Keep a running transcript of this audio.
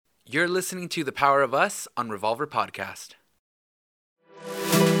You're listening to The Power of Us on Revolver Podcast.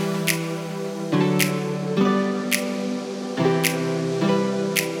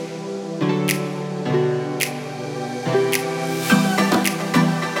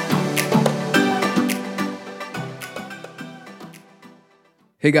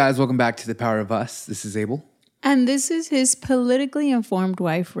 Hey guys, welcome back to The Power of Us. This is Abel. And this is his politically informed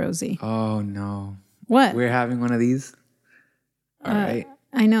wife, Rosie. Oh no. What? We're having one of these? All right.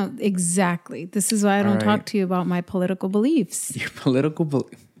 I know, exactly. This is why I don't talk to you about my political beliefs. Your political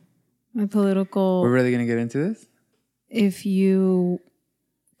belief. My political... We're really going to get into this? If you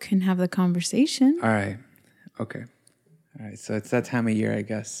can have the conversation. All right. Okay. All right. So it's that time of year, I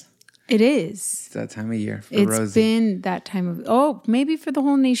guess. It is. It's that time of year for It's Rosie. been that time of... Oh, maybe for the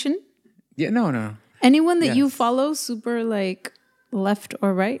whole nation? Yeah, no. Anyone that you follow super like left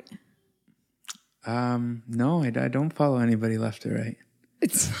or right? No, I don't follow anybody left or right.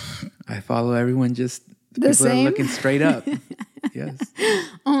 It's I follow everyone just the people same? that are looking straight up. Yes.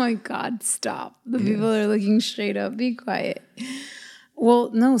 Oh my God, stop. The people are looking straight up. Be quiet. Well,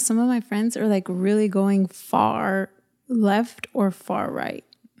 no, some of my friends are like really going far left or far right.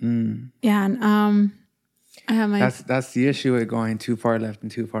 Yeah, and I have my... That's the issue with going too far left and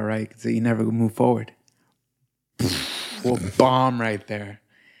too far right, because you never move forward. Well, bomb right there.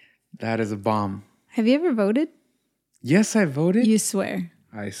 That is a bomb. Have you ever voted? Yes, I voted. You swear.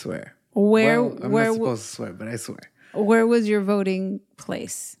 I swear. Where I'm not supposed to swear, but I swear. Where was your voting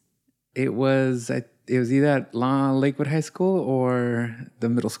place? It was either at Lakewood High School or the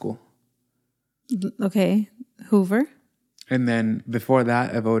middle school. Okay, Hoover. And then before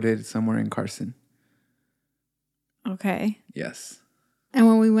that, I voted somewhere in Carson. Okay. Yes. And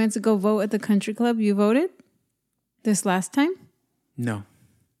when we went to go vote at the country club, you voted this last time? No.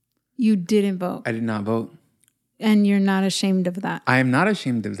 You didn't vote. I did not vote. And you're not ashamed of that? I am not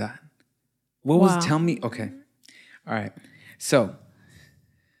ashamed of that. Tell me, okay. All right. So,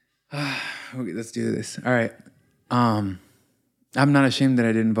 okay, let's do this. All right. I'm not ashamed that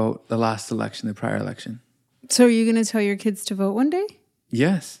I didn't vote the last election, the prior election. So are you going to tell your kids to vote one day?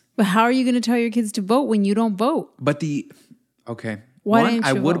 Yes. But how are you going to tell your kids to vote when you don't vote? Okay. Why didn't you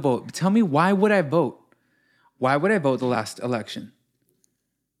I would vote? vote. Tell me, why would I vote? Why would I vote the last election?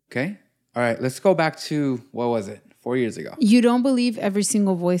 Okay. All right. Let's go back to, what was it? 4 years ago. You don't believe every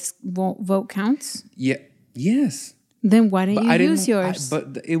single vote counts? Yeah. Yes. Then why didn't you use yours?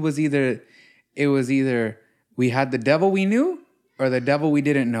 But it was either we had the devil we knew or the devil we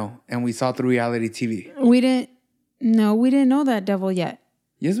didn't know, and we saw through reality TV. We didn't know that devil yet.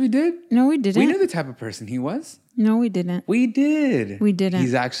 Yes, we did. No, we didn't. We knew the type of person he was. No, we didn't. We did. We didn't.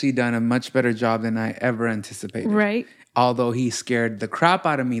 He's actually done a much better job than I ever anticipated. Right. Although he scared the crap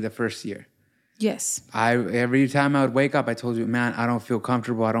out of me the first year. Yes. Every time I would wake up, I told you, man, I don't feel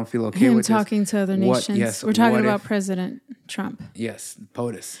comfortable. I don't feel okay with this. Him talking to other nations. Yes. We're talking about President Trump. Yes,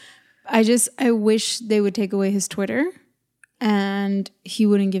 POTUS. I wish they would take away his Twitter and he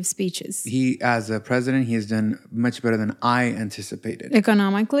wouldn't give speeches. He, as a president, he has done much better than I anticipated.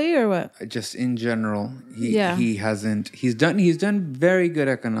 Economically or what? Just in general, he's done very good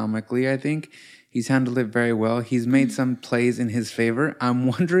economically, I think. He's handled it very well. He's made some plays in his favor. I'm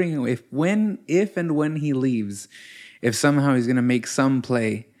wondering if and when he leaves, if somehow he's going to make some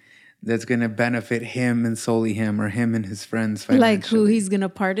play that's going to benefit him and solely him, or him and his friends financially. Like who he's going to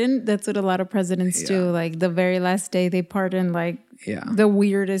pardon? That's what a lot of presidents do. Like the very last day they pardon the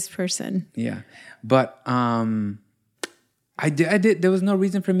weirdest person. Yeah. But I did. There was no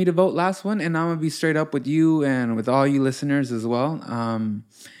reason for me to vote last one. And I'm going to be straight up with you and with all you listeners as well.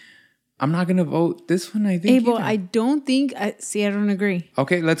 I'm not going to vote this one, I think. Abel, I don't think... I don't agree.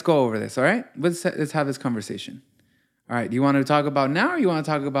 Okay, let's go over this, all right? Let's have this conversation. All right, do you want to talk about now or you want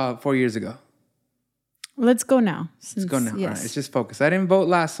to talk about 4 years ago? Let's go now. Let's go now. Yes. All right, let's just focus. I didn't vote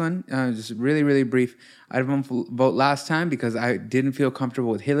last one. Just really, really brief. I didn't vote last time because I didn't feel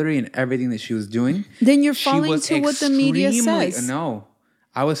comfortable with Hillary and everything that she was doing. Then you're following to what the media says. No.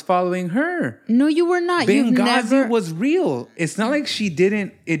 I was following her. No, you were not. Benghazi was real. It's not like it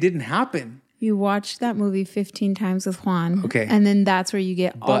didn't happen. You watched that movie 15 times with Juan. Okay. And then that's where you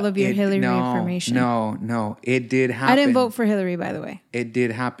get all of your Hillary information. No. It did happen. I didn't vote for Hillary, by the way. It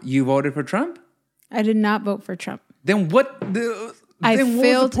did happen. You voted for Trump? I did not vote for Trump. Then what was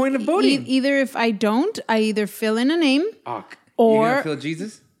the point of voting? Either if I don't, I either fill in a name or... You're going to fill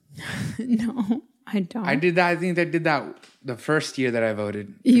Jesus? No, I don't. I did that. I think I did that the first year that I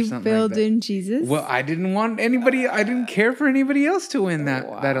voted. You filled in Jesus? Well, I didn't want anybody. I didn't care for anybody else to win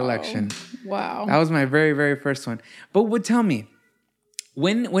that election. Wow. That was my very, very first one. But tell me,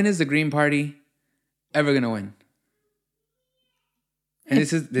 when is the Green Party ever going to win? And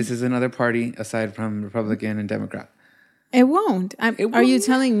this is another party aside from Republican and Democrat. It won't. Are you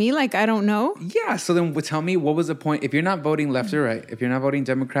telling me like I don't know? Yeah. So then tell me, what was the point? If you're not voting left or right, if you're not voting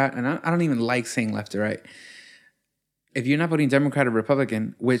Democrat, and I don't even like saying left or right. If you're not voting Democrat or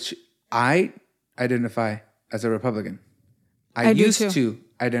Republican, which I identify as a Republican. I used to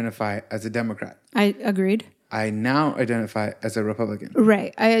identify as a Democrat. I agreed. I now identify as a Republican.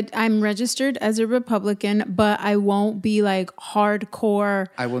 Right. I'm registered as a Republican, but I won't be like hardcore.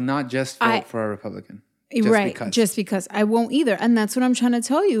 I will not just vote for a Republican. Just because I won't either. And that's what I'm trying to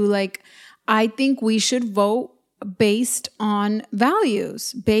tell you. Like, I think we should vote based on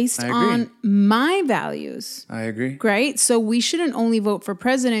values, based on my values. I agree. Right? So we shouldn't only vote for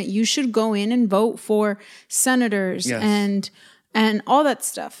president. You should go in and vote for senators and all that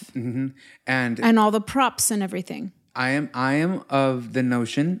stuff. Mm-hmm. And all the props and everything. I am of the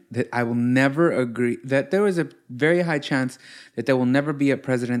notion that I will never agree, that there is a very high chance that there will never be a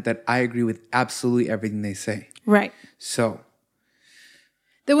president that I agree with absolutely everything they say. Right. So.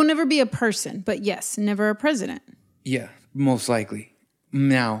 There will never be a person, but yes, never a president. Yeah, most likely.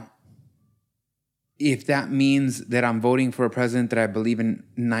 Now, if that means that I'm voting for a president that I believe in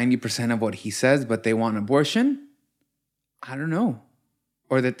 90% of what he says, but they want abortion, I don't know.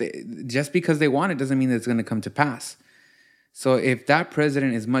 Or that just because they want it doesn't mean that it's going to come to pass. So if that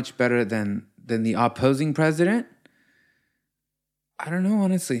president is much better than the opposing president, I don't know,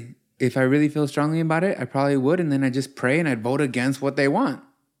 honestly. If I really feel strongly about it, I probably would. And then I just pray and I'd vote against what they want.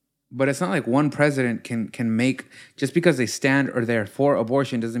 But it's not like one president can make, just because they stand or they're for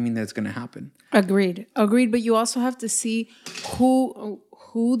abortion doesn't mean that it's going to happen. Agreed. But you also have to see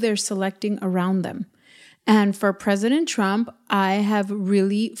who they're selecting around them. And for President Trump, I have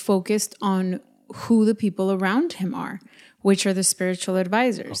really focused on who the people around him are, which are the spiritual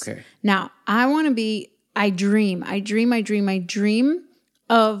advisors. Okay. Now, I dream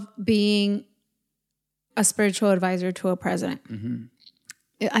of being a spiritual advisor to a president. Mm-hmm.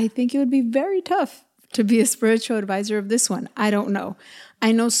 I think it would be very tough to be a spiritual advisor of this one. I don't know.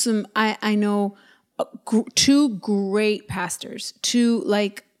 I know two great pastors,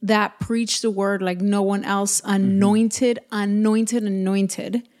 that preach the word like no one else, anointed.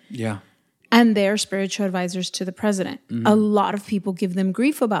 Yeah. And they're spiritual advisors to the president. Mm-hmm. A lot of people give them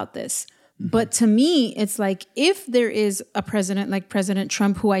grief about this. Mm-hmm. But to me, it's like, if there is a president like President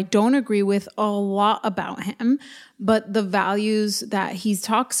Trump, who I don't agree with a lot about him, but the values that he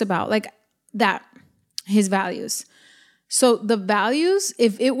talks about, like that, his values. So the values,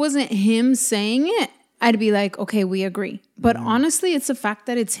 if it wasn't him saying it, I'd be like, okay, we agree. But honestly, it's the fact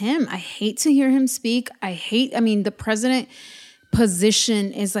that it's him. I hate to hear him speak. The president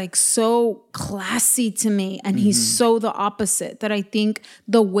position is like so classy to me, and he's so the opposite, that I think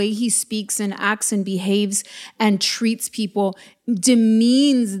the way he speaks and acts and behaves and treats people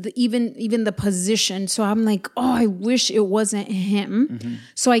demeans even the position. So I'm like, oh, I wish it wasn't him. Mm-hmm.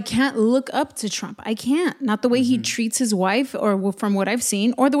 So I can't look up to Trump. I can't. Not the way he treats his wife, or from what I've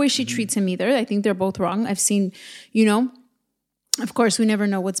seen, or the way she treats him either. I think they're both wrong. I've seen, of course, we never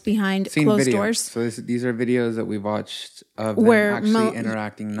know what's behind closed doors. So these are videos that we watched of them actually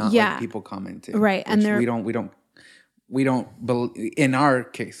interacting, not like people commenting. Right. And we don't believe, in our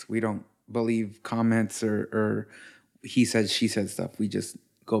case, we don't believe comments or he said, she said stuff. We just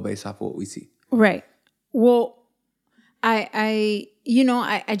go based off of what we see. Right. Well, I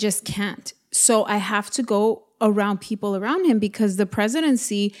just can't. So I have to go around people around him, because the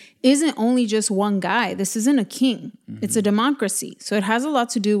presidency isn't only just one guy. This isn't a king. Mm-hmm. It's a democracy. So it has a lot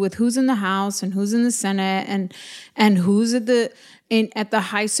to do with who's in the House and who's in the Senate and who's at the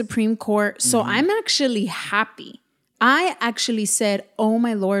high Supreme Court. So I'm actually happy. I actually said, oh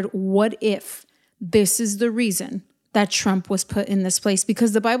my Lord, what if this is the reason that Trump was put in this place?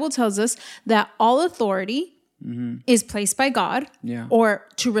 Because the Bible tells us that all authority is placed by God, or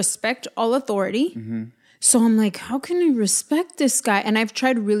to respect all authority. Mm-hmm. So I'm like, how can I respect this guy? And I've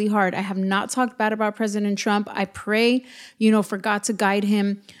tried really hard. I have not talked bad about President Trump. I pray, for God to guide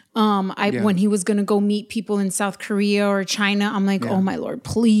him. When he was going to go meet people in South Korea or China, I'm like, oh my Lord,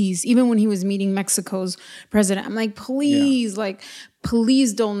 please. Even when he was meeting Mexico's president, I'm like, please,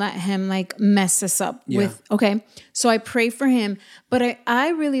 please don't let him mess us up with, okay. So I pray for him, but I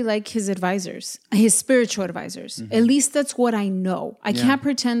really like his advisors, his spiritual advisors. Mm-hmm. At least that's what I know. I can't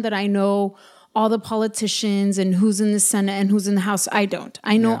pretend that I know all the politicians and who's in the Senate and who's in the House. I don't.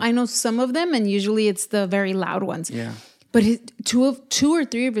 I know some of them, and usually it's the very loud ones. Yeah. But two or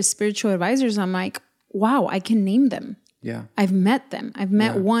three of his spiritual advisors, I'm like, wow, I can name them. Yeah. I've met them. I've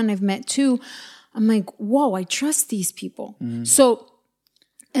met one. I've met two. I'm like, whoa, I trust these people. Mm-hmm. So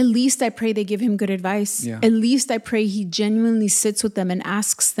At least I pray they give him good advice. Yeah. At least I pray he genuinely sits with them and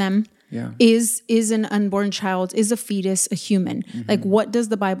asks them, is an unborn child, is a fetus a human? Like, what does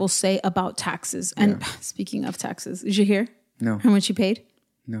the Bible say about taxes? And speaking of taxes, did you hear? No. How much he paid?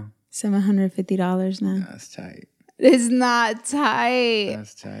 No. $750 now. That's tight. It's not tight.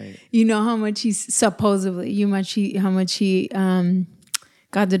 That's tight. You know how much he's supposedly, how much he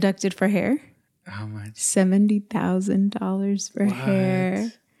got deducted for hair? How much? $70,000 for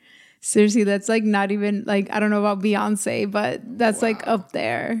hair. Seriously, that's like not even like, I don't know about Beyonce, but that's like up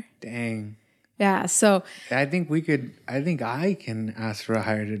there. Dang. Yeah. So I think I can ask for a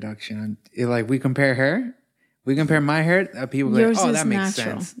higher deduction. Like we compare hair. We compare my hair. People are like, oh, that makes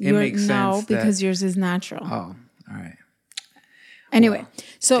sense. It makes sense. No, because yours is natural. Oh, all right. Anyway,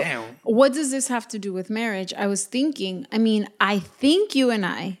 so what does this have to do with marriage? I was thinking, I think you and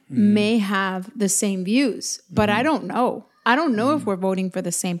I may have the same views, but I don't know. I don't know if we're voting for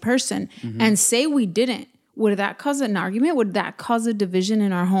the same person. And say we didn't. Would that cause an argument? Would that cause a division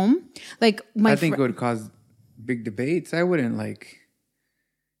in our home? Like I think it would cause big debates. I wouldn't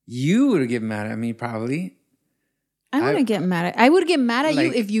you would get mad at me probably. I wouldn't get mad at I would get mad at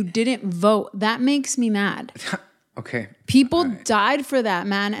you if you didn't vote. That makes me mad. Okay. People died for that,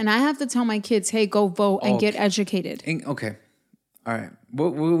 man. And I have to tell my kids, hey, go vote and get educated. Okay. All right.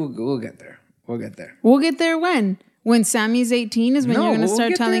 We'll get there. We'll get there. We'll get there when? When Sammy's 18 is when you're going to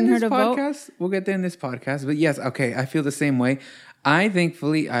start telling her to vote? We'll get there in this podcast. But yes, okay, I feel the same way.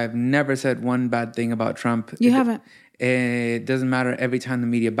 I've never said one bad thing about Trump. You haven't? It doesn't matter every time the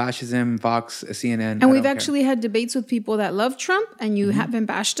media bashes him, Fox, CNN. And we've actually had debates with people that love Trump and you haven't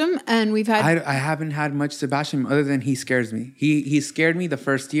bashed him. And we've had... I haven't had much to bash him other than he scares me. He scared me the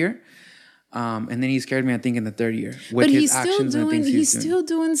first year. And then he scared me, I think, in the third year. With his actions and things he's still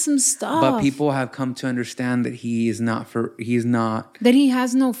doing some stuff. But people have come to understand that that he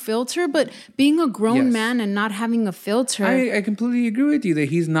has no filter. But being a grown man and not having a filter. I completely agree with you that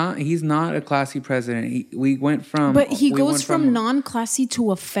he's not a classy president. We went from... But he goes from non-classy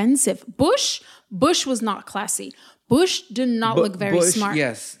to offensive. Bush was not classy. Bush did not look very smart.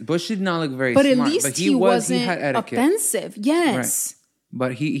 Yes, Bush did not look very smart. But at least he wasn't offensive. Yes. Right.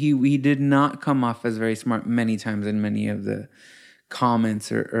 But he did not come off as very smart many times in many of the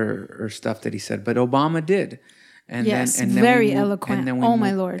comments or stuff that he said. But Obama did. And then very eloquent. And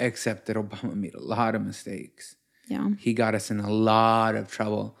my Lord. Except that Obama made a lot of mistakes. Yeah. He got us in a lot of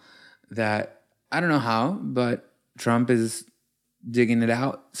trouble that I don't know how, but Trump is digging it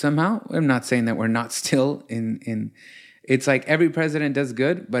out somehow. I'm not saying that we're not still in it's like every president does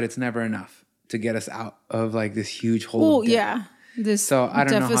good, but it's never enough to get us out of like this huge hole. Oh, yeah. So I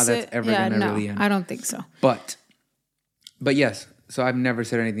don't know how that's ever going to really end. I don't think so. But yes, so I've never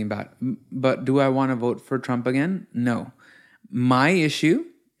said anything bad. But do I want to vote for Trump again? No. My issue,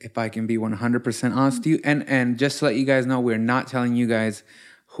 if I can be 100% honest with you, and just to let you guys know, we're not telling you guys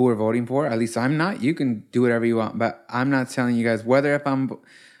who we're voting for. At least I'm not. You can do whatever you want. But I'm not telling you guys whether if I'm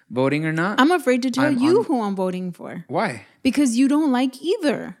voting or not. I'm afraid to tell you who I'm voting for. Why? Because you don't like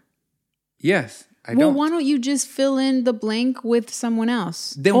either. Yes. Why don't you just fill in the blank with someone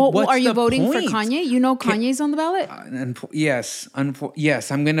else? Then are you voting for Kanye? You know Kanye's on the ballot? Yes.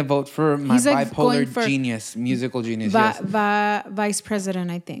 Yes, I'm going to vote for my bipolar genius, musical genius. Vice president,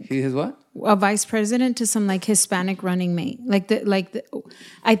 I think. His what? A vice president to some like Hispanic running mate. I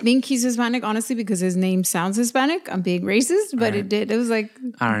think he's Hispanic, honestly, because his name sounds Hispanic. I'm being racist, but it was like...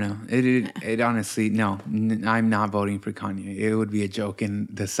 I don't know. It honestly, no, I'm not voting for Kanye. It would be a joke. And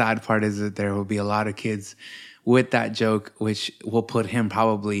the sad part is that there will be a lot of kids with that joke, which will put him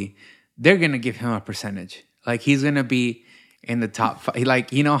they're going to give him a percentage. Like he's going to be in the top 5.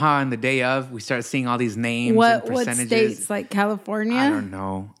 Like, you know how on the day of, we start seeing all these names and percentages. What states? Like California? I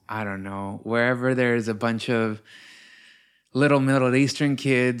don't know. Wherever there's a bunch of little Middle Eastern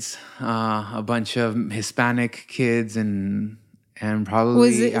kids, a bunch of Hispanic kids, and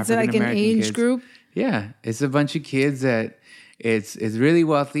probably is it like an age kids. Group? Yeah, it's a bunch of kids that it's really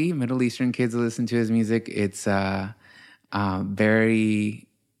wealthy Middle Eastern kids that listen to his music. It's very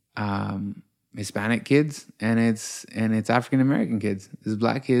Hispanic kids, and it's African American kids. It's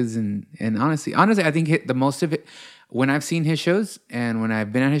Black kids, and honestly, I think the most of it, when I've seen his shows and when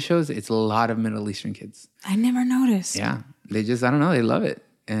I've been at his shows, it's a lot of Middle Eastern kids. I never noticed. Yeah, they just, I don't know, they love it,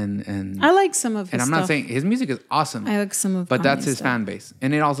 and I like some of his stuff. And I'm not saying his music is awesome. I like some of, but that's his fan base,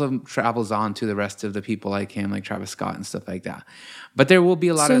 and it also travels on to the rest of the people like him, like Travis Scott and stuff like that. But there will be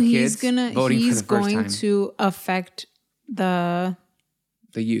a lot of kids voting for the first time. He's going to affect the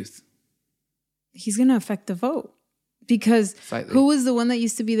youth. He's going to affect the vote. Because who was the one that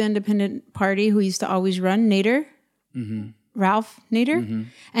used to be the independent party who used to always run? Nader? Mm-hmm. Ralph Nader,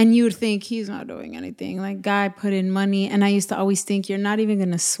 and you would think he's not doing anything. Like, guy put in money, and I used to always think you're not even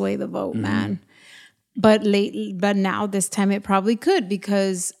going to sway the vote, man. But now this time it probably could,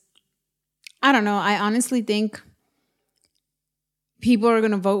 because I don't know. I honestly think people are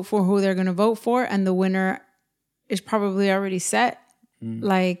going to vote for who they're going to vote for, and the winner is probably already set.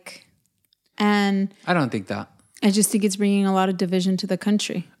 And I don't think that. I just think it's bringing a lot of division to the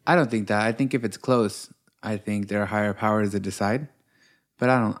country. I don't think that. I think if it's close, I think there are higher powers that decide. But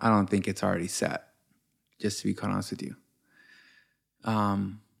I don't think it's already set, just to be quite honest with you.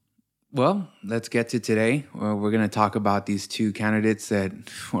 Well, let's get to today. We're going to talk about these two candidates that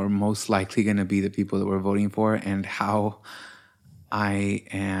are most likely going to be the people that we're voting for, and how I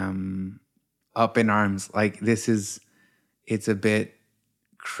am up in arms. Like, it's a bit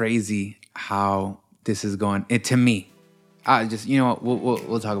crazy how this is going. To me, just, you know what,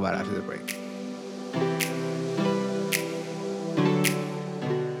 we'll talk about it after the break.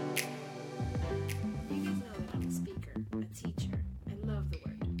 You guys know that I'm a speaker, a teacher. I love the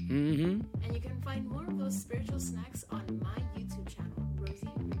word. And you can find more of those spiritual snacks on my YouTube channel, Rosie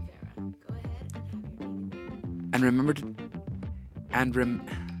Rivera. Go ahead and have your day. And remember to... I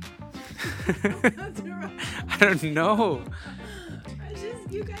don't know.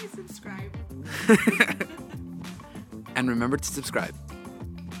 You guys subscribe. And remember to subscribe.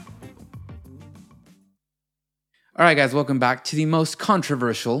 All right, guys, welcome back to the most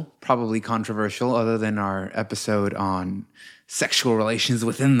probably controversial, other than our episode on sexual relations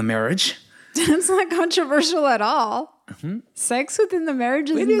within the marriage. That's not controversial at all. Sex within the marriage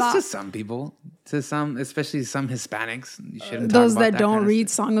is not. To some people, to some, especially some Hispanics. You shouldn't those talk about that don't read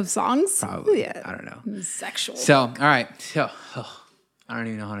Song of Songs. Probably, yeah. I don't know. Sexual. So, all right, I don't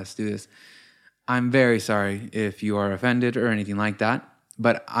even know how to do this. I'm very sorry if you are offended or anything like that,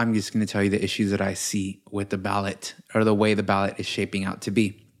 but I'm just going to tell you the issues that I see with the ballot, or the way the ballot is shaping out to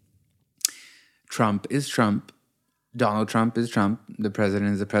be. Trump is Trump. Donald Trump is Trump. The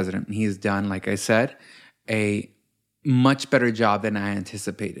president is the president. He's done, like I said, a much better job than I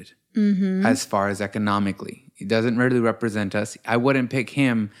anticipated as far as economically. He doesn't really represent us. I wouldn't pick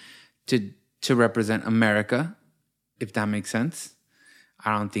him to represent America, if that makes sense.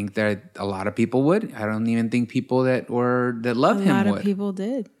 I don't think that a lot of people would. I don't even think people that love him would. A lot of people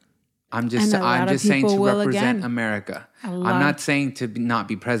did. I'm just saying to represent America. I'm not saying to not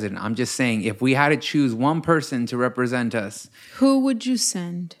be president. I'm just saying if we had to choose one person to represent us, who would you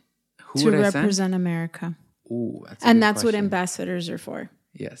send to represent America? Ooh, that's what ambassadors are for.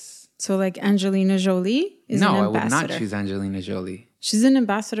 Yes. So like Angelina Jolie is an ambassador. No, I would not choose Angelina Jolie. She's an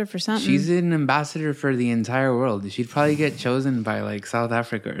ambassador for something. She's an ambassador for the entire world. She'd probably get chosen by like South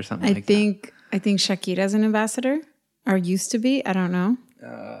Africa or something like that. I think Shakira's an ambassador, or used to be. I don't know.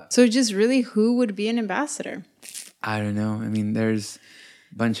 So just really, who would be an ambassador? I don't know. I mean, there's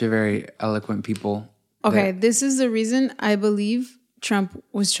a bunch of very eloquent people. Okay, this is the reason I believe Trump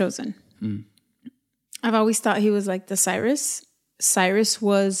was chosen. I've always thought he was like the Cyrus. Cyrus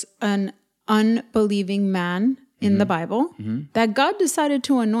was an unbelieving man in the Bible that God decided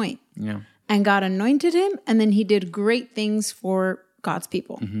to anoint. Yeah. And God anointed him, and then he did great things for God's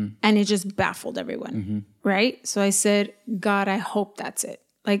people. And it just baffled everyone, right? So I said, God, I hope that's it.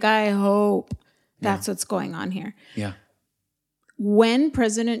 Like, I hope that's what's going on here. Yeah. When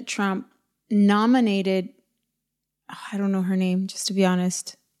President Trump nominated, I don't know her name, just to be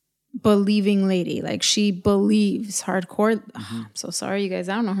honest, believing lady, like she believes hardcore. I'm so sorry, you guys.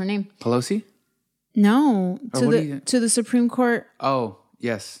 I don't know her name. Pelosi? No, to the Supreme Court. Oh,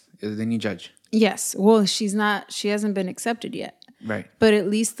 yes, the new judge. Yes. Well, she hasn't been accepted yet. Right. But at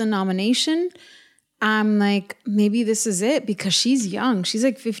least the nomination, I'm like, maybe this is it, because she's young. She's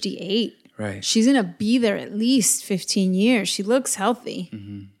like 58. Right. She's going to be there at least 15 years. She looks healthy.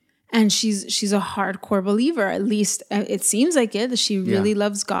 And she's a hardcore believer. At least it seems like it. That she really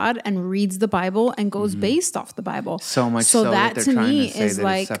loves God and reads the Bible and goes based off the Bible. So much so that they're trying to say that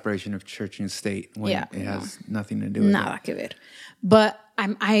like, it's separation of church and state when it has nothing to do with nada que ver. But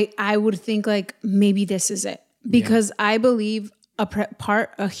I would think like maybe this is it, because I believe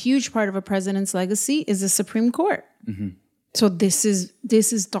a huge part of a president's legacy is the Supreme Court. So this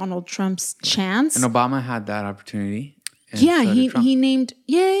is Donald Trump's chance. And Obama had that opportunity. Yeah, he named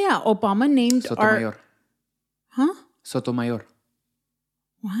Obama named Sotomayor. Huh? Sotomayor.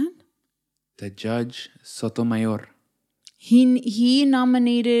 What? The judge Sotomayor. He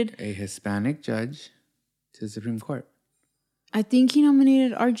nominated a Hispanic judge to the Supreme Court. I think he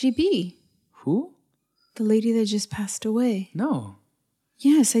nominated RGB. Who? The lady that just passed away. No.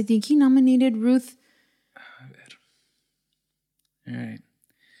 Yes, I think he nominated Ruth. All right.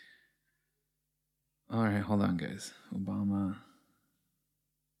 All right, hold on, guys. Obama.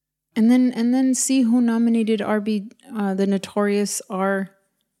 And then see who nominated the notorious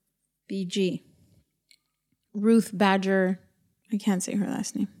RBG. Ruth Badger. I can't say her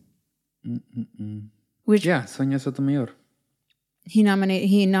last name. Which Sonia Sotomayor. He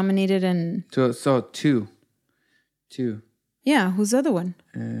nominated and so two. Yeah, who's the other one?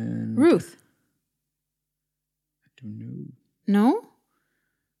 And Ruth. I don't know. No?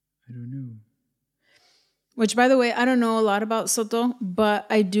 I don't know. Which, by the way, I don't know a lot about Soto, but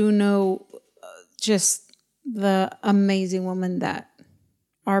I do know just the amazing woman that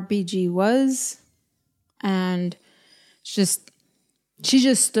RBG was. And she was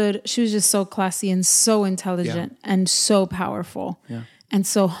just so classy and so intelligent and so powerful and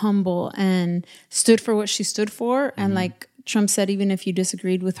so humble and stood for what she stood for. And like Trump said, even if you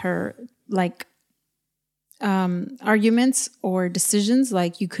disagreed with her, like arguments or decisions,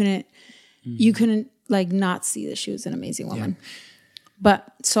 like you couldn't like not see that she was an amazing woman. Yeah.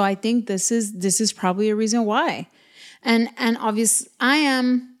 But so I think this is probably a reason why. And obviously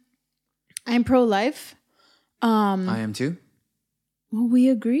I'm pro-life. I am too. Well, we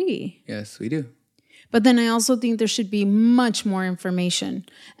agree. Yes, we do. But then I also think there should be much more information.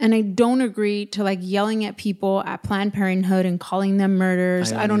 And I don't agree to like yelling at people at Planned Parenthood and calling them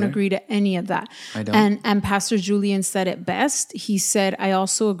murderers. I don't agree to any of that. I don't. And Pastor Julian said it best. He said, I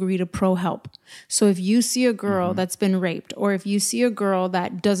also agree to pro-help. So if you see a girl that's been raped, or if you see a girl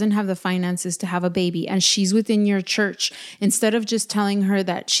that doesn't have the finances to have a baby and she's within your church, instead of just telling her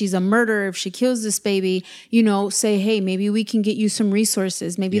that she's a murderer if she kills this baby, say, hey, maybe we can get you some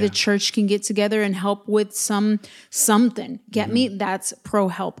resources. Maybe the church can get together and help with something. Get me? That's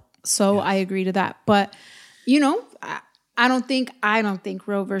pro-help. So I agree to that. But, I don't think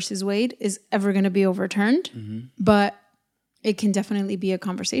Roe versus Wade is ever going to be overturned, but it can definitely be a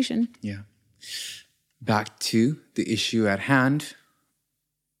conversation. Yeah. Back to the issue at hand.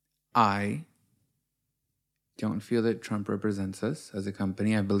 I don't feel that Trump represents us as a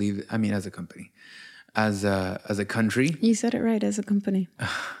company. As a country. You said it right, as a company.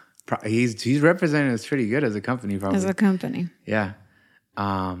 He's representing us pretty good as a company, probably. As a company. Yeah.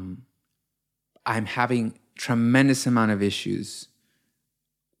 I'm having tremendous amount of issues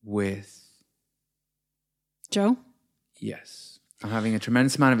with Joe? Yes. I'm having a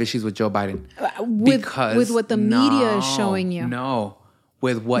tremendous amount of issues with Joe Biden. With what the media is showing you. No.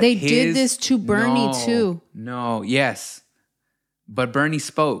 With what they did this to Bernie too. No, yes. But Bernie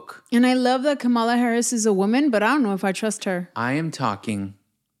spoke. And I love that Kamala Harris is a woman, but I don't know if I trust her. I am talking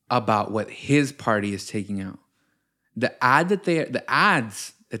about what his party is taking out. The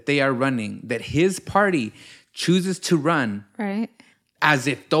ads that they are running, that his party chooses to run, right? As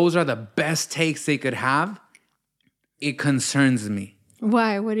if those are the best takes they could have. It concerns me.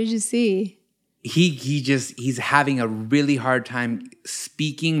 Why? What did you see? He's having a really hard time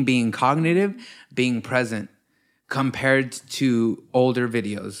speaking, being cognitive, being present compared to older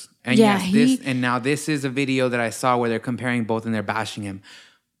videos. And now this is a video that I saw where they're comparing both and they're bashing him.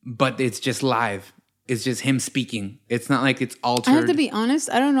 But it's just live. It's just him speaking. It's not like it's altered. I have to be honest,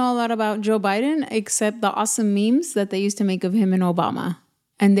 I don't know a lot about Joe Biden except the awesome memes that they used to make of him and Obama.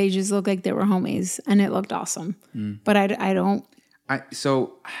 And they just looked like they were homies, and it looked awesome. But I don't.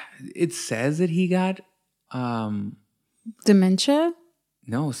 So it says that he got dementia.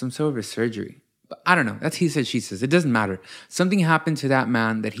 No, some sort of a surgery. But I don't know. That's he said, she says. It doesn't matter. Something happened to that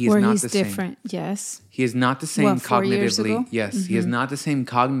man that he is not the same. He's different. Yes. He is not the same 4 years cognitively. ago? Yes, he is not the same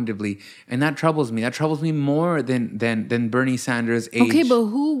cognitively, and that troubles me. That troubles me more than Bernie Sanders' age. Okay, but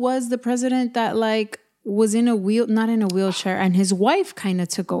who was the president that was not in a wheelchair, and his wife kind of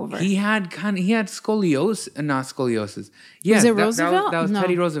took over? He had scoliosis, not scoliosis. Yeah, was it Roosevelt? That was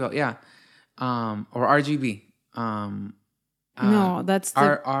Teddy Roosevelt. Yeah, or RGB. No, that's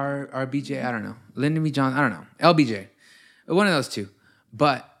the RBJ. I don't know. Lyndon B. Johnson. I don't know. LBJ. One of those two.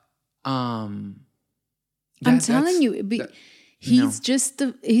 But I'm telling you,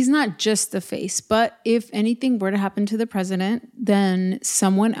 he's not just the face. But if anything were to happen to the president, then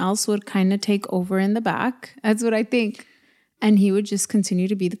someone else would kind of take over in the back. That's what I think. And he would just continue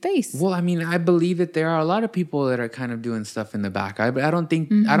to be the face. Well, I mean, I believe that there are a lot of people that are kind of doing stuff in the back. I don't think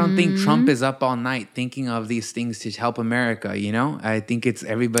Trump is up all night thinking of these things to help America. I think it's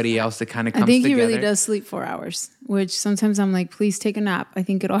everybody else that kind of comes together. I think he really does sleep 4 hours, which sometimes I'm like, please take a nap. I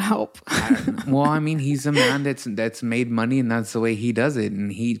think it'll help. Well, I mean, he's a man that's made money, and that's the way he does it.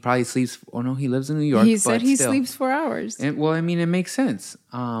 And he probably sleeps. Oh no, he lives in New York. He said he sleeps 4 hours. And, well, I mean, it makes sense.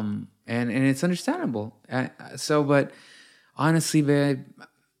 And it's understandable. But. Honestly, babe,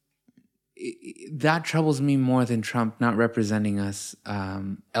 that troubles me more than Trump not representing us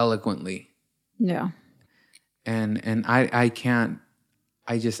eloquently. Yeah. And I can't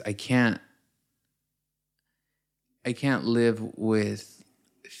live with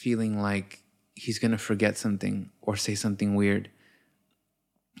feeling like he's going to forget something or say something weird.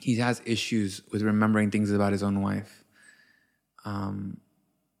 He has issues with remembering things about his own wife. And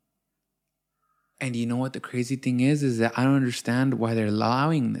you know what the crazy thing is that I don't understand why they're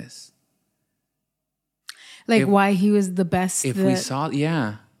allowing this. Like why he was the best. If we saw,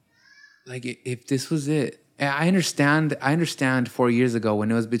 like if this was it. I understand 4 years ago when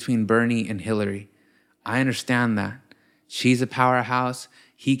it was between Bernie and Hillary. I understand that. She's a powerhouse.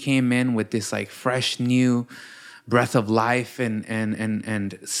 He came in with this like fresh new breath of life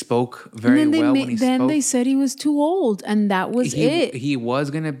and spoke very well when he spoke. Then they said he was too old, and that was it. He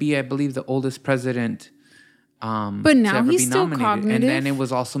was going to be, I believe, the oldest president. But now he's still cognitive. And then it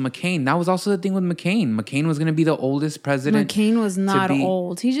was also McCain. That was also the thing with McCain. McCain was going to be the oldest president. McCain was not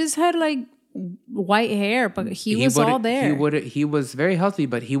old. He just had like white hair, but he was all there. He was very healthy,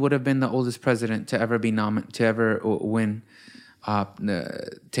 but he would have been the oldest president to ever be win,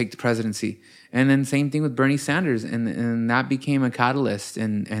 take the presidency. And then same thing with Bernie Sanders, and that became a catalyst,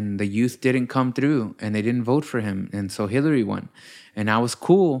 and the youth didn't come through, and they didn't vote for him, and so Hillary won, and that was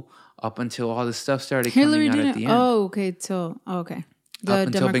cool up until all this stuff started coming out at the end. Oh, okay, okay. Up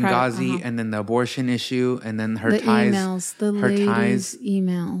until Benghazi, and then the abortion issue, and then her ties,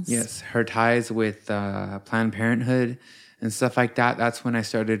 emails. Yes, her ties with Planned Parenthood and stuff like that. That's when I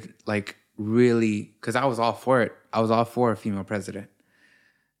started like really, because I was all for it. I was all for a female president.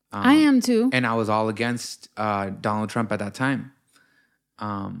 I am too, and I was all against Donald Trump at that time.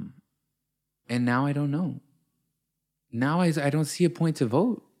 And now I don't know. Now I don't see a point to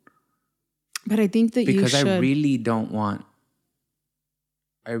vote. But I think that because you should. I really don't want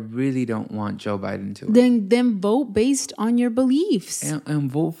Joe Biden to win. Then vote based on your beliefs.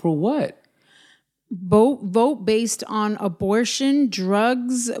 And vote for what? Vote based on abortion,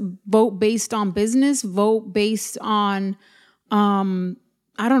 drugs, vote based on business, vote based on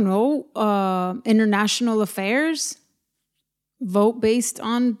I don't know, international affairs. Vote based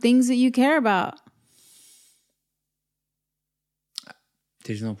on things that you care about.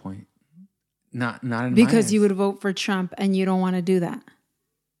 There's no point. Not in because you would vote for Trump and you don't want to do that.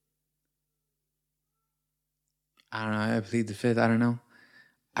 I don't know. I plead the fifth. I don't know.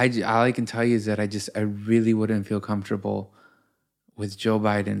 All I can tell you is that I really wouldn't feel comfortable with Joe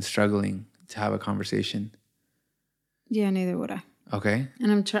Biden struggling to have a conversation. Yeah, neither would I. Okay.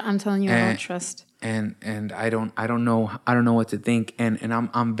 And I'm telling you, I don't trust. And I don't know what to think. And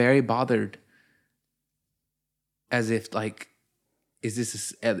I'm very bothered. As if like, is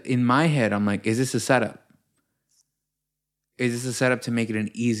this in my head? I'm like, is this a setup? Is this a setup to make it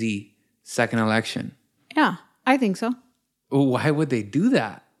an easy second election? Yeah, I think so. Why would they do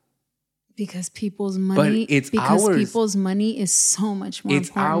that? Because people's money. But it's ours. People's money is so much more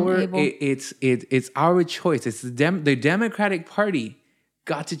important. It's our choice. It's the Democratic Party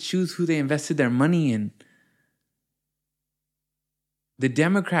got to choose who they invested their money in. The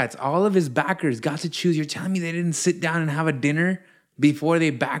Democrats, all of his backers, got to choose. You're telling me they didn't sit down and have a dinner before they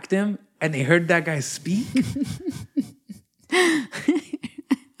backed him, and they heard that guy speak?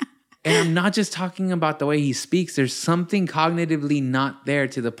 And I'm not just talking about the way he speaks. There's something cognitively not there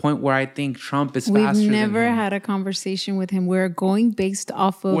to the point where I think Trump is faster than him. We've never had a conversation with him. We're going based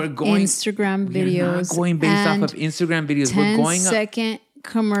off of Instagram videos. We're not going based off of Instagram videos. We're going 10-second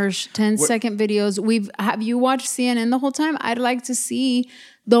commercial, 10-second videos. Have you watched CNN the whole time? I'd like to see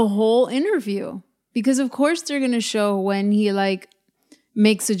the whole interview. Because of course they're going to show when he like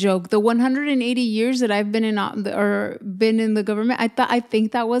makes a joke. The 180 years that I've been in the government, I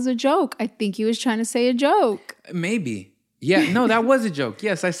think that was a joke. I think he was trying to say a joke. Maybe. Yeah, no, that was a joke.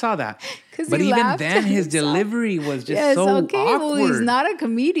 Yes, I saw that. But even then, his delivery was just so awkward. Well, he's not a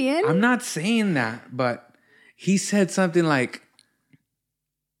comedian. I'm not saying that, but he said something like,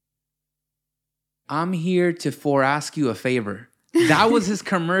 I'm here to ask you a favor. That was his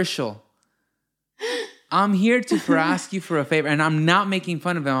commercial. I'm here to ask you for a favor. And I'm not making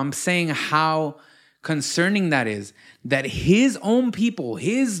fun of him. I'm saying how concerning that is. That his own people,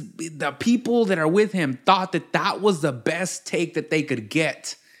 the people that are with him thought that was the best take that they could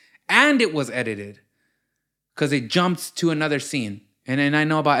get. And it was edited. Because it jumped to another scene. And I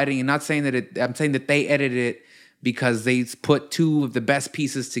know about editing. I'm not saying I'm saying that they edited it because they put two of the best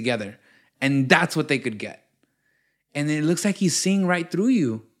pieces together. And that's what they could get. And it looks like he's seeing right through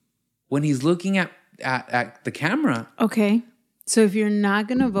you when he's looking at the camera. Okay. So if you're not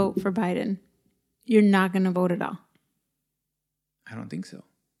going to vote for Biden, you're not going to vote at all. I don't think so.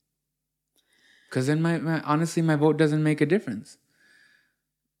 Because then honestly, my vote doesn't make a difference.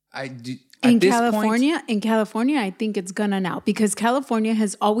 In California, I think it's gonna now, because California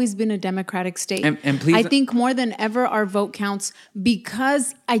has always been a Democratic state. And please, I think more than ever our vote counts,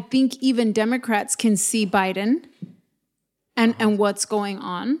 because I think even Democrats can see Biden and what's going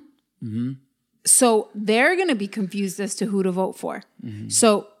on. Mm-hmm. So they're gonna be confused as to who to vote for. Mm-hmm.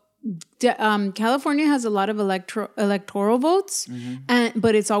 So California has a lot of electoral votes,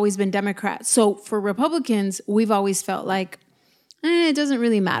 but it's always been Democrats. So for Republicans, we've always felt like it doesn't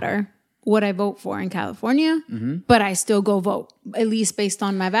really matter what I vote for in California, but I still go vote, at least based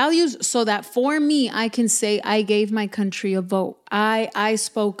on my values, so that for me, I can say I gave my country a vote. I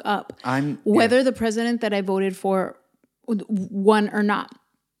spoke up, whether the president that I voted for won or not.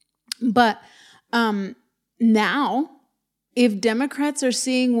 But now, if Democrats are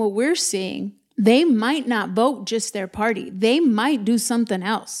seeing what we're seeing, they might not vote just their party. They might do something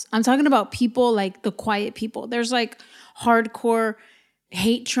else. I'm talking about people like the quiet people. There's like hardcore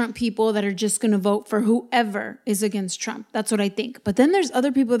hate Trump people that are just going to vote for whoever is against Trump. That's what I think. But then there's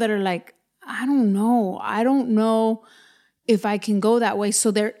other people that are like, I don't know. I don't know if I can go that way. So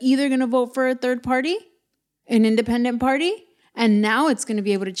they're either going to vote for a third party, an independent party, and now it's going to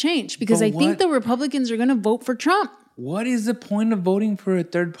be able to change, because I think the Republicans are going to vote for Trump. What is the point of voting for a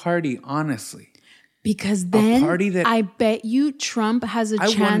third party, honestly? Because then I bet you Trump has a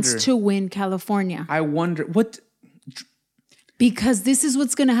chance to win California. I wonder what... Because this is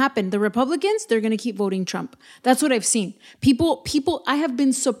what's going to happen. The Republicans, they're going to keep voting Trump. That's what I've seen. People, I have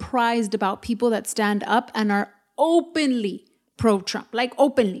been surprised about people that stand up and are openly pro-Trump, like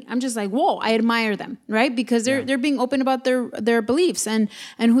openly. I'm just like, whoa, I admire them, right? Because they're being open about their beliefs and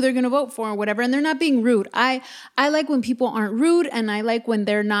who they're going to vote for or whatever. And they're not being rude. I like when people aren't rude, and I like when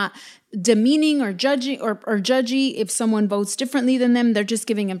they're not demeaning or judging or judgy. If someone votes differently than them, they're just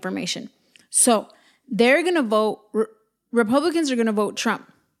giving information. So they're going to vote... Republicans are going to vote Trump.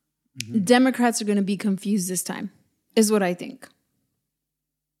 Mm-hmm. Democrats are going to be confused this time, is what I think.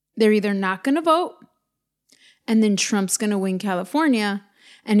 They're either not going to vote, and then Trump's going to win California.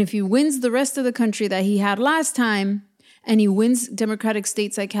 And if he wins the rest of the country that he had last time, and he wins Democratic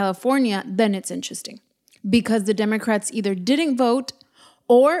states like California, then it's interesting. Because the Democrats either didn't vote,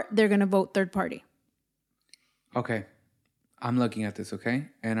 or they're going to vote third party. Okay. I'm looking at this, okay?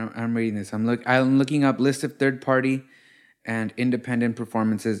 And I'm reading this. I'm looking up list of third party and independent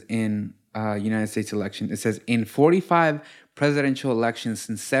performances in United States election. It says, in 45 presidential elections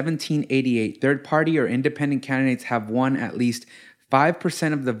since 1788, third party or independent candidates have won at least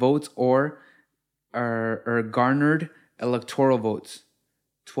 5% of the votes or garnered electoral votes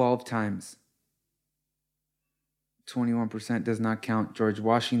 12 times. 21% does not count George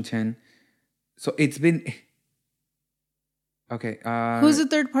Washington. So it's been... Okay. Who's the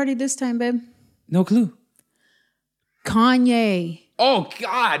third party this time, babe? No clue. Kanye. Oh,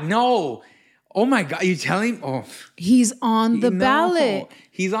 God, no. Oh, my God. You telling? Oh. He's on the ballot.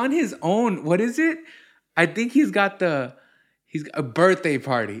 He's on his own. What is it? I think he's got he's a birthday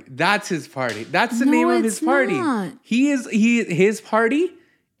party. That's his party. That's the name of his party. Not. His party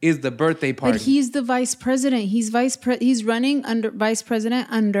is the birthday party. But he's the vice president. He's running under vice president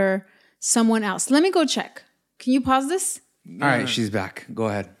under someone else. Let me go check. Can you pause this? All right, she's back. Go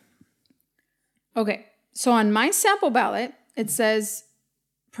ahead. Okay. So on my sample ballot, it says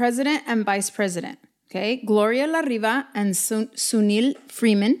president and vice president. Okay. Gloria La Riva and Sunil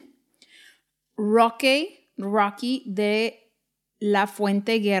Freeman. Rocky de La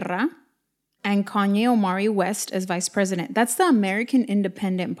Fuente Guerra and Kanye Omari West as vice president. That's the American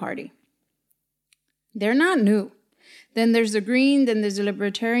Independent Party. They're not new. Then there's the Green, then there's the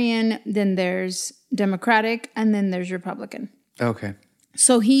Libertarian, then there's Democratic, and then there's Republican. Okay.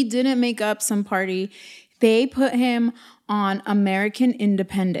 So he didn't make up some party. They put him on American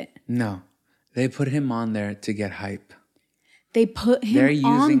Independent. No. They put him on there to get hype. They put him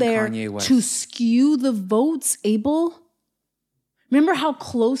on there to skew the votes, Abel. Remember how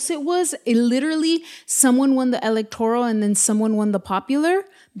close it was? It literally, someone won the electoral and then someone won the popular.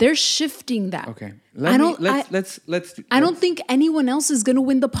 They're shifting that. Okay. I don't think anyone else is going to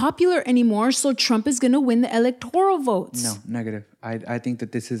win the popular anymore. So Trump is going to win the electoral votes. No, negative. I think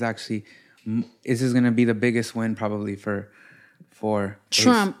that this is going to be the biggest win probably for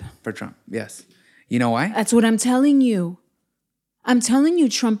Trump. For Trump, yes. You know why? That's what I'm telling you. I'm telling you,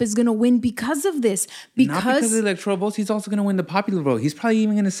 Trump is going to win because of this. Not because of the electoral votes. He's also going to win the popular vote. He's probably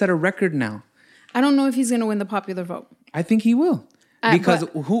even going to set a record now. I don't know if he's going to win the popular vote. I think he will. Because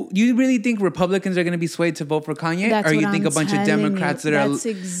you really think Republicans are going to be swayed to vote for Kanye? Or you think a bunch of Democrats that are That's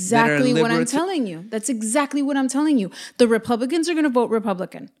exactly what I'm telling you. That's exactly what I'm telling you. The Republicans are going to vote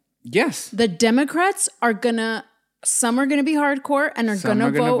Republican. Yes. The Democrats are going to, some are going to be hardcore and are going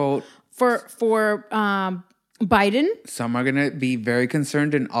to vote for Biden. Some are going to be very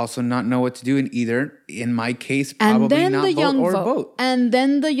concerned and also not know what to do. And either, in my case, probably not vote or vote. And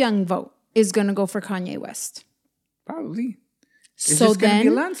then the young vote is going to go for Kanye West. Probably. It's just going to be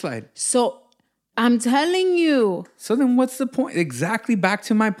a landslide. So I'm telling you. So then what's the point? Exactly back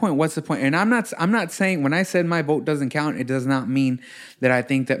to my point. What's the point? And I'm not saying when I said my vote doesn't count, it does not mean that I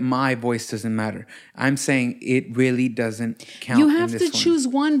think that my voice doesn't matter. I'm saying it really doesn't count. You have to choose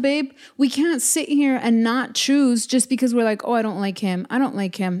one, babe. We can't sit here and not choose just because we're like, oh, I don't like him. I don't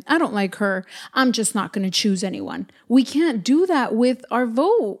like him. I don't like her. I'm just not going to choose anyone. We can't do that with our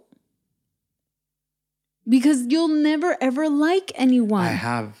vote. Because you'll never ever like anyone. I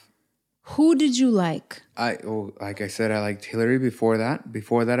have. Who did you like? Like I said, I liked Hillary before that.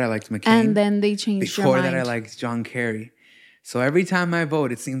 Before that, I liked McCain. And then they changed your mind. Before that, I liked John Kerry. So every time I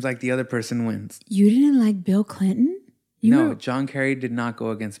vote, it seems like the other person wins. You didn't like Bill Clinton? John Kerry did not go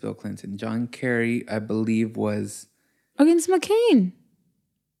against Bill Clinton. John Kerry, I believe, was... against McCain.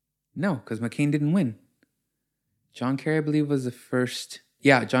 No, because McCain didn't win. John Kerry, I believe, was the first...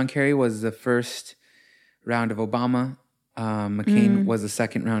 Yeah, John Kerry was the first round of Obama. McCain was the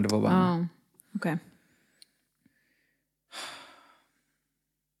second round of Obama. Oh, okay.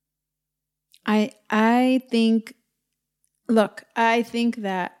 I think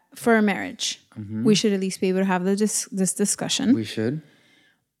that for a marriage, we should at least be able to have this discussion. We should.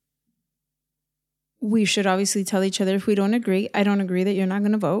 We should obviously tell each other if we don't agree. I don't agree that you're not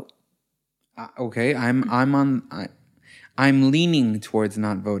going to vote. Okay, I'm leaning towards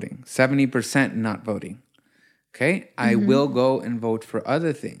not voting. 70% not voting. Okay, I will go and vote for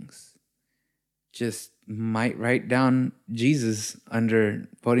other things. Just might write down Jesus under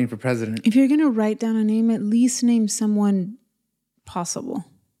voting for president. If you're going to write down a name, at least name someone possible.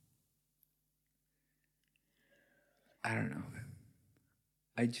 I don't know.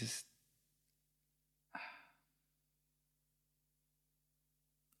 I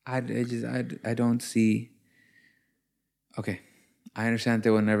don't see. Okay, I understand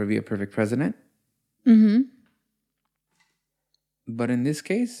there will never be a perfect president. Mm-hmm. But in this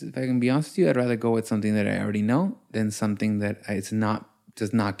case, if I can be honest with you, I'd rather go with something that I already know than something that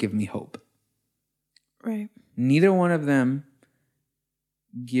does not give me hope. Right. Neither one of them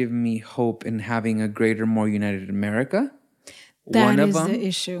give me hope in having a greater, more united America. That is the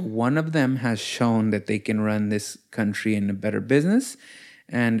issue. One of them has shown that they can run this country in a better business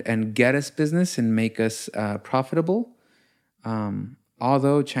and get us business and make us profitable.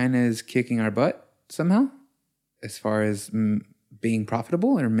 Although China is kicking our butt somehow, as far as being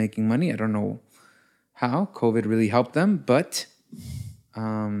profitable or making money. I don't know how. COVID really helped them. But,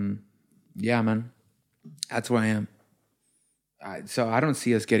 yeah, man. That's where I am. So I don't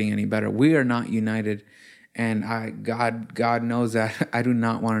see us getting any better. We are not united. And God knows that I do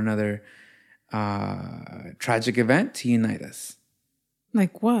not want another tragic event to unite us.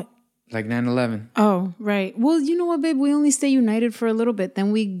 Like what? Like 9/11. Oh, right. Well, you know what, babe? We only stay united for a little bit.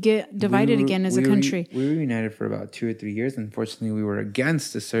 Then we get divided again as a country. We were united for about 2 or 3 years. Unfortunately, we were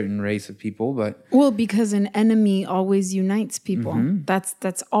against a certain race of people. But well, because an enemy always unites people. Mm-hmm.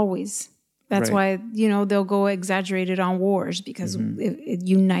 That's always. That's right. why, they'll go exaggerated on wars because it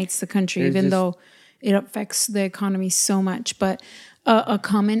unites the country, even though it affects the economy so much. But a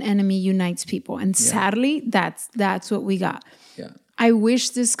common enemy unites people. And sadly, that's what we got. Yeah. I wish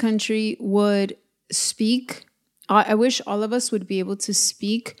this country would speak. I wish all of us would be able to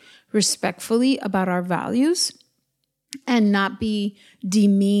speak respectfully about our values and not be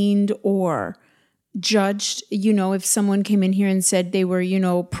demeaned or judged. If someone came in here and said they were,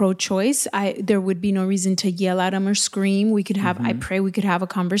 pro-choice, there would be no reason to yell at them or scream. We could have, I pray we could have a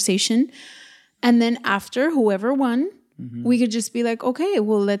conversation. And then after, whoever won, we could just be like, okay,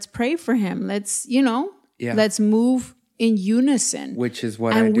 well, let's pray for him. Let's, let's move in unison. Which is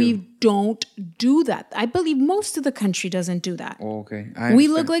what I do. And we don't do that. I believe most of the country doesn't do that. Oh, okay. We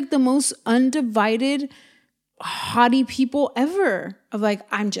look like the most undivided, haughty people ever. Of like,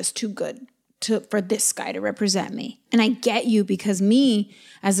 I'm just too good for this guy to represent me. And I get you because me,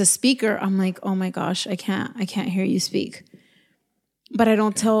 as a speaker, I'm like, oh my gosh, I can't hear you speak. But I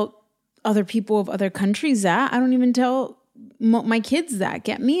don't tell other people of other countries that. I don't even tell my kids that.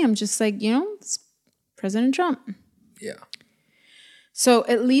 Get me? I'm just like, it's President Trump. Yeah. So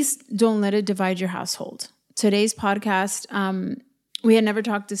at least don't let it divide your household. Today's podcast, we had never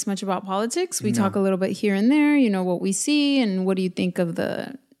talked this much about politics. We talk a little bit here and there, what we see and what do you think of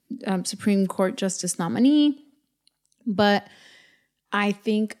the Supreme Court Justice nominee. But I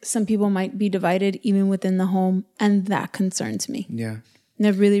think some people might be divided even within the home, and that concerns me. Yeah.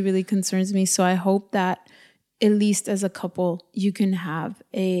 That really, really concerns me. So I hope that at least as a couple, you can have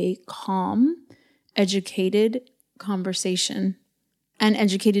a calm, educated conversation. And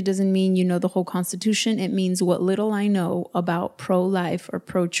educated doesn't mean you know the whole Constitution. It means what little I know about pro-life or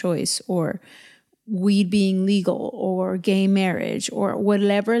pro-choice or weed being legal or gay marriage or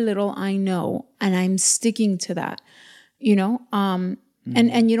whatever little I know, and I'm sticking to that, you know?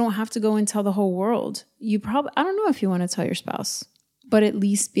 And you don't have to go and tell the whole world. I don't know if you want to tell your spouse, but at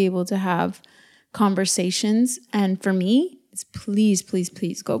least be able to have conversations. And for me, it's please, please,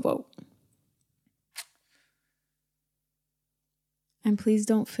 please go vote. And please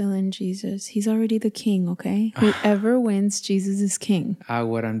don't fill in Jesus. He's already the king, okay? Whoever wins, Jesus is king.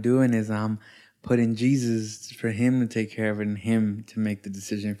 What I'm doing is I'm putting Jesus for him to take care of it and him to make the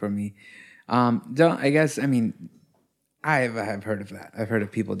decision for me. I've heard of that. I've heard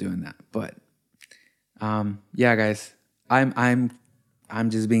of people doing that. But yeah, guys, I'm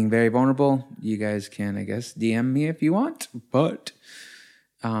just being very vulnerable. You guys can, I guess, DM me if you want. But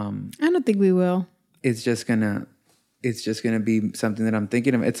I don't think we will. It's just gonna be something that I'm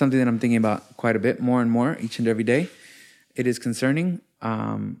thinking of. It's something that I'm thinking about quite a bit more and more each and every day. It is concerning.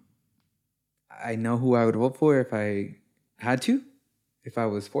 I know who I would vote for if I had to, if I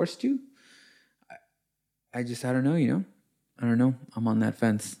was forced to. I don't know, I don't know. I'm on that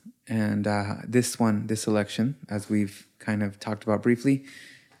fence. And this election, as we've kind of talked about briefly,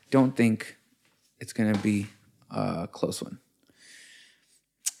 don't think it's going to be a close one.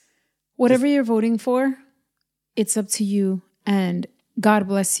 Whatever you're voting for, it's up to you, and God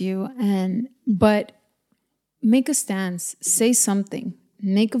bless you. But make a stance, say something,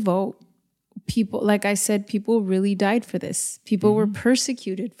 make a vote. People, like I said, people really died for this. People were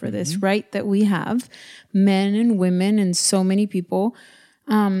persecuted for this right that we have, men and women and so many people.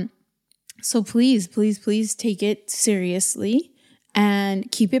 So please, please, please take it seriously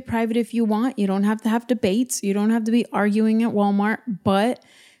and keep it private if you want. You don't have to have debates. You don't have to be arguing at Walmart, but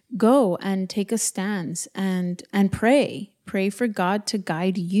go and take a stance and pray. Pray for God to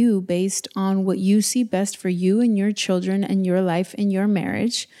guide you based on what you see best for you and your children and your life and your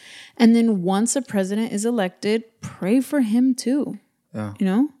marriage. And then once a president is elected, pray for him too. Yeah.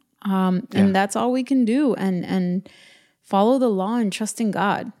 And that's all we can do. And follow the law and trust in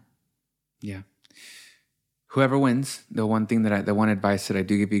God. Yeah. Whoever wins, the one advice that I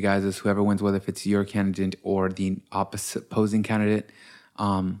do give you guys is whoever wins, whether if it's your candidate or the opposing candidate,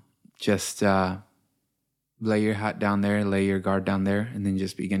 just lay your hat down there, lay your guard down there, and then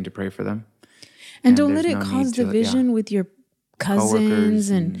just begin to pray for them. And don't let it cause division with your cousins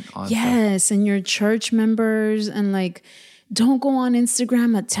and and your church members, and like, don't go on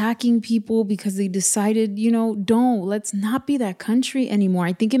Instagram attacking people because they decided, let's not be that country anymore.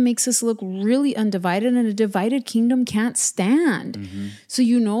 I think it makes us look really undivided, and a divided kingdom can't stand. So,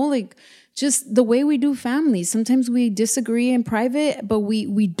 just the way we do families. Sometimes we disagree in private, but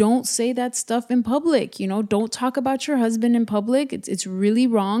we don't say that stuff in public. Don't talk about your husband in public. It's really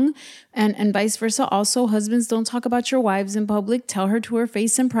wrong. And vice versa. Also, husbands, don't talk about your wives in public. Tell her to her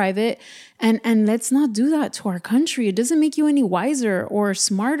face in private. And let's not do that to our country. It doesn't make you any wiser or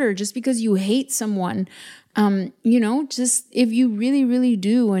smarter just because you hate someone. Just if you really, really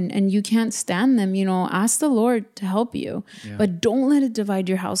do and you can't stand them, ask the Lord to help you. Yeah. But don't let it divide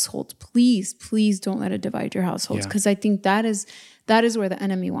your household. Please, please don't let it divide your households, because I think that is where the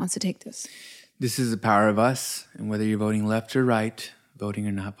enemy wants to take this. This is the power of us, and whether you're voting left or right, voting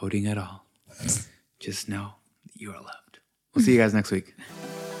or not voting at all, just know that you are loved. We'll see you guys next week.